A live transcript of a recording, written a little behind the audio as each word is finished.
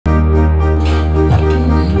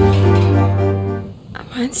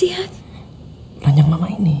Apaan sih, Han? Nanya mama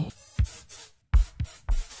ini.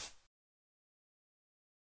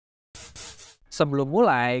 Sebelum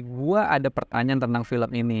mulai, gua ada pertanyaan tentang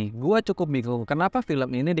film ini. Gua cukup bingung kenapa film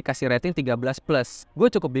ini dikasih rating 13+.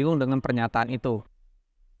 Gue cukup bingung dengan pernyataan itu.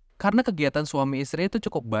 Karena kegiatan suami istri itu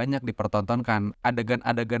cukup banyak dipertontonkan.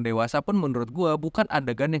 Adegan-adegan dewasa pun menurut gua bukan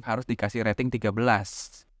adegan yang harus dikasih rating 13.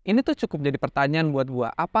 Ini tuh cukup jadi pertanyaan buat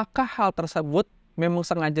gua. Apakah hal tersebut memang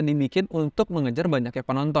sengaja dibikin untuk mengejar banyaknya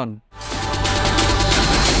penonton?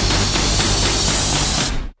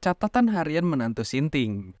 Catatan harian menantu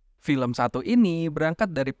Sinting. Film satu ini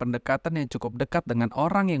berangkat dari pendekatan yang cukup dekat dengan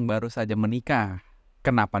orang yang baru saja menikah.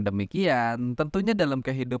 Kenapa demikian? Tentunya dalam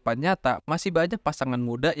kehidupan nyata masih banyak pasangan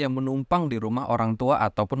muda yang menumpang di rumah orang tua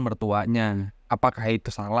ataupun mertuanya. Apakah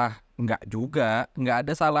itu salah? Enggak juga, enggak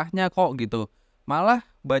ada salahnya kok gitu. Malah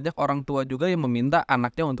banyak orang tua juga yang meminta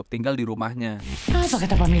anaknya untuk tinggal di rumahnya. Apa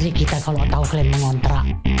kata pemilik kita kalau tahu kalian mengontrak?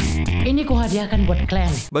 Ini kuhadiahkan buat kalian.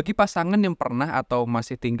 Bagi pasangan yang pernah atau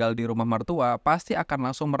masih tinggal di rumah mertua, pasti akan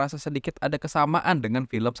langsung merasa sedikit ada kesamaan dengan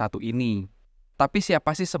film satu ini. Tapi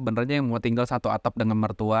siapa sih sebenarnya yang mau tinggal satu atap dengan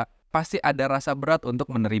mertua? Pasti ada rasa berat untuk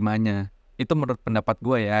menerimanya. Itu menurut pendapat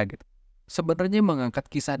gue ya gitu. Sebenarnya mengangkat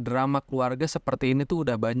kisah drama keluarga seperti ini tuh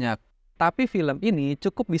udah banyak. Tapi film ini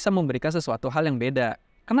cukup bisa memberikan sesuatu hal yang beda.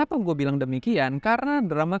 Kenapa gue bilang demikian? Karena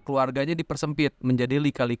drama keluarganya dipersempit menjadi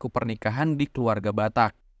lika-liku pernikahan di keluarga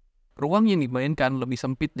Batak. Ruang yang dimainkan lebih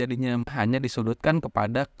sempit jadinya hanya disudutkan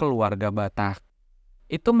kepada keluarga Batak.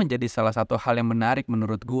 Itu menjadi salah satu hal yang menarik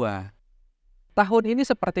menurut gua. Tahun ini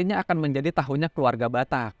sepertinya akan menjadi tahunnya keluarga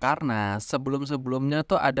Batak. Karena sebelum-sebelumnya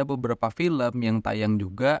tuh ada beberapa film yang tayang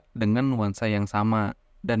juga dengan nuansa yang sama.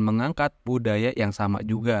 Dan mengangkat budaya yang sama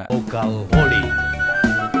juga.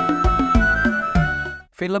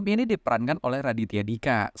 Film ini diperankan oleh Raditya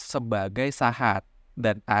Dika sebagai Sahat.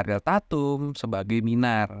 Dan Ariel Tatum sebagai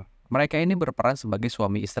Minar. Mereka ini berperan sebagai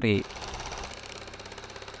suami istri.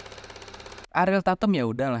 Ariel Tatum ya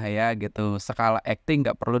udahlah ya gitu, skala acting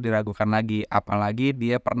nggak perlu diragukan lagi, apalagi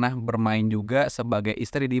dia pernah bermain juga sebagai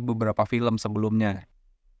istri di beberapa film sebelumnya.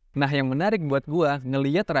 Nah yang menarik buat gua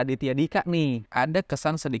ngelihat Raditya Dika nih, ada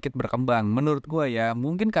kesan sedikit berkembang. Menurut gua ya,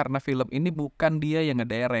 mungkin karena film ini bukan dia yang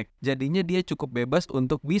ngedirect, jadinya dia cukup bebas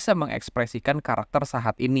untuk bisa mengekspresikan karakter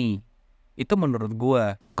Sahat ini. Itu menurut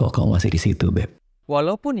gua. Kok kamu masih di situ, Beb?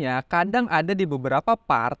 Walaupun ya kadang ada di beberapa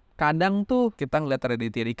part, kadang tuh kita ngeliat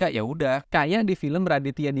Raditya Dika ya udah kayak di film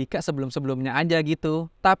Raditya Dika sebelum-sebelumnya aja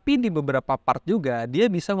gitu. Tapi di beberapa part juga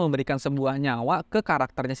dia bisa memberikan sebuah nyawa ke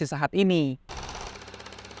karakternya si Sahat ini.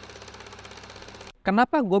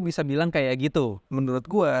 Kenapa gue bisa bilang kayak gitu? Menurut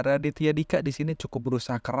gue Raditya Dika di sini cukup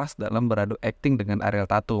berusaha keras dalam beradu akting dengan Ariel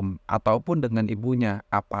Tatum ataupun dengan ibunya,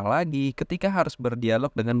 apalagi ketika harus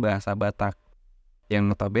berdialog dengan bahasa Batak.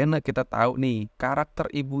 Yang notabene kita tahu nih, karakter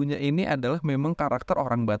ibunya ini adalah memang karakter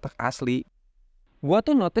orang Batak asli. Gua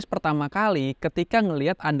tuh notice pertama kali ketika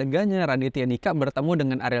ngelihat adegannya Raditya Dika bertemu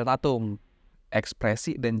dengan Ariel Tatum.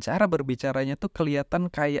 Ekspresi dan cara berbicaranya tuh kelihatan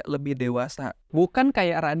kayak lebih dewasa. Bukan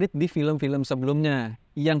kayak Radit di film-film sebelumnya,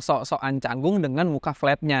 yang sok-sokan canggung dengan muka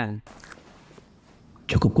flatnya.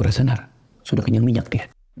 Cukup kurasa Nar, sudah kenyang minyak dia.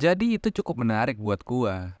 Jadi itu cukup menarik buat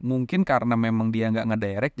gua. Mungkin karena memang dia nggak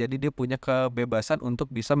ngedirect, jadi dia punya kebebasan untuk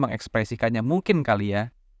bisa mengekspresikannya. Mungkin kali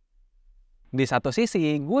ya. Di satu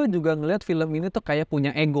sisi, gue juga ngeliat film ini tuh kayak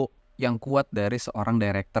punya ego yang kuat dari seorang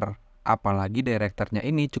director. Apalagi direkturnya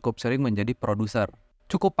ini cukup sering menjadi produser.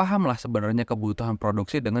 Cukup paham lah sebenarnya kebutuhan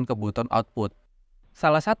produksi dengan kebutuhan output.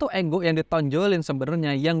 Salah satu ego yang ditonjolin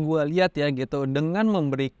sebenarnya yang gue lihat ya gitu dengan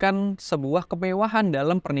memberikan sebuah kemewahan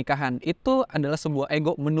dalam pernikahan itu adalah sebuah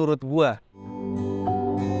ego menurut gue.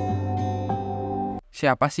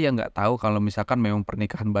 Siapa sih yang nggak tahu kalau misalkan memang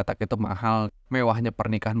pernikahan Batak itu mahal? Mewahnya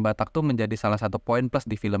pernikahan Batak tuh menjadi salah satu poin plus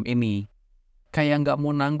di film ini. Kayak nggak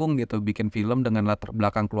mau nanggung gitu bikin film dengan latar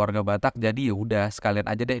belakang keluarga Batak, jadi ya udah sekalian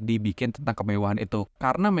aja deh dibikin tentang kemewahan itu.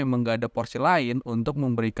 Karena memang nggak ada porsi lain untuk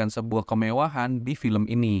memberikan sebuah kemewahan di film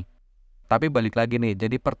ini. Tapi balik lagi nih,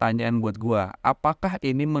 jadi pertanyaan buat gua, apakah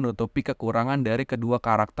ini menutupi kekurangan dari kedua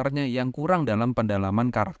karakternya yang kurang dalam pendalaman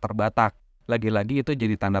karakter Batak? Lagi-lagi itu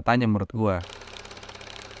jadi tanda tanya menurut gua.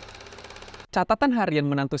 Catatan harian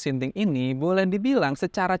menantu Sinting ini boleh dibilang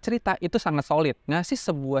secara cerita itu sangat solid, ngasih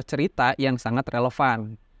sebuah cerita yang sangat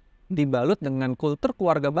relevan. Dibalut dengan kultur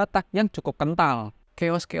keluarga Batak yang cukup kental.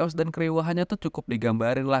 Keos-keos dan keriuhannya tuh cukup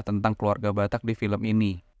digambarin lah tentang keluarga Batak di film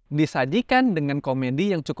ini. Disajikan dengan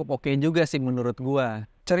komedi yang cukup oke juga sih menurut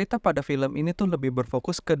gua. Cerita pada film ini tuh lebih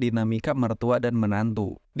berfokus ke dinamika mertua dan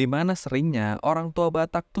menantu. Dimana seringnya orang tua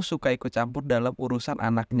Batak tuh suka ikut campur dalam urusan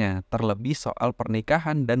anaknya, terlebih soal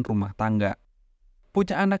pernikahan dan rumah tangga.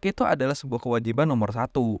 Punya anak itu adalah sebuah kewajiban nomor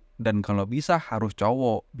 1, dan kalau bisa harus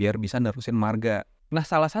cowok, biar bisa nerusin marga. Nah,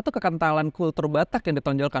 salah satu kekentalan kultur Batak yang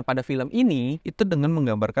ditonjolkan pada film ini, itu dengan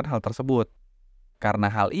menggambarkan hal tersebut. Karena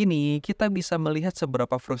hal ini, kita bisa melihat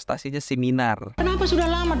seberapa frustasinya si Minar. Kenapa sudah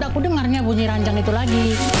lama tak aku dengarnya bunyi ranjang itu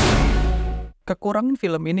lagi? Kekurangan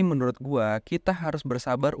film ini menurut gua, kita harus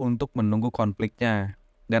bersabar untuk menunggu konfliknya.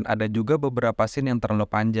 Dan ada juga beberapa scene yang terlalu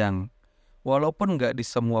panjang. Walaupun nggak di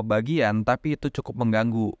semua bagian, tapi itu cukup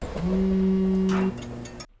mengganggu.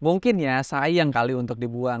 Mungkin ya sayang kali untuk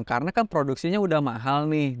dibuang, karena kan produksinya udah mahal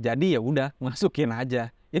nih. Jadi ya udah, masukin aja.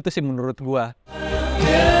 Itu sih menurut gua.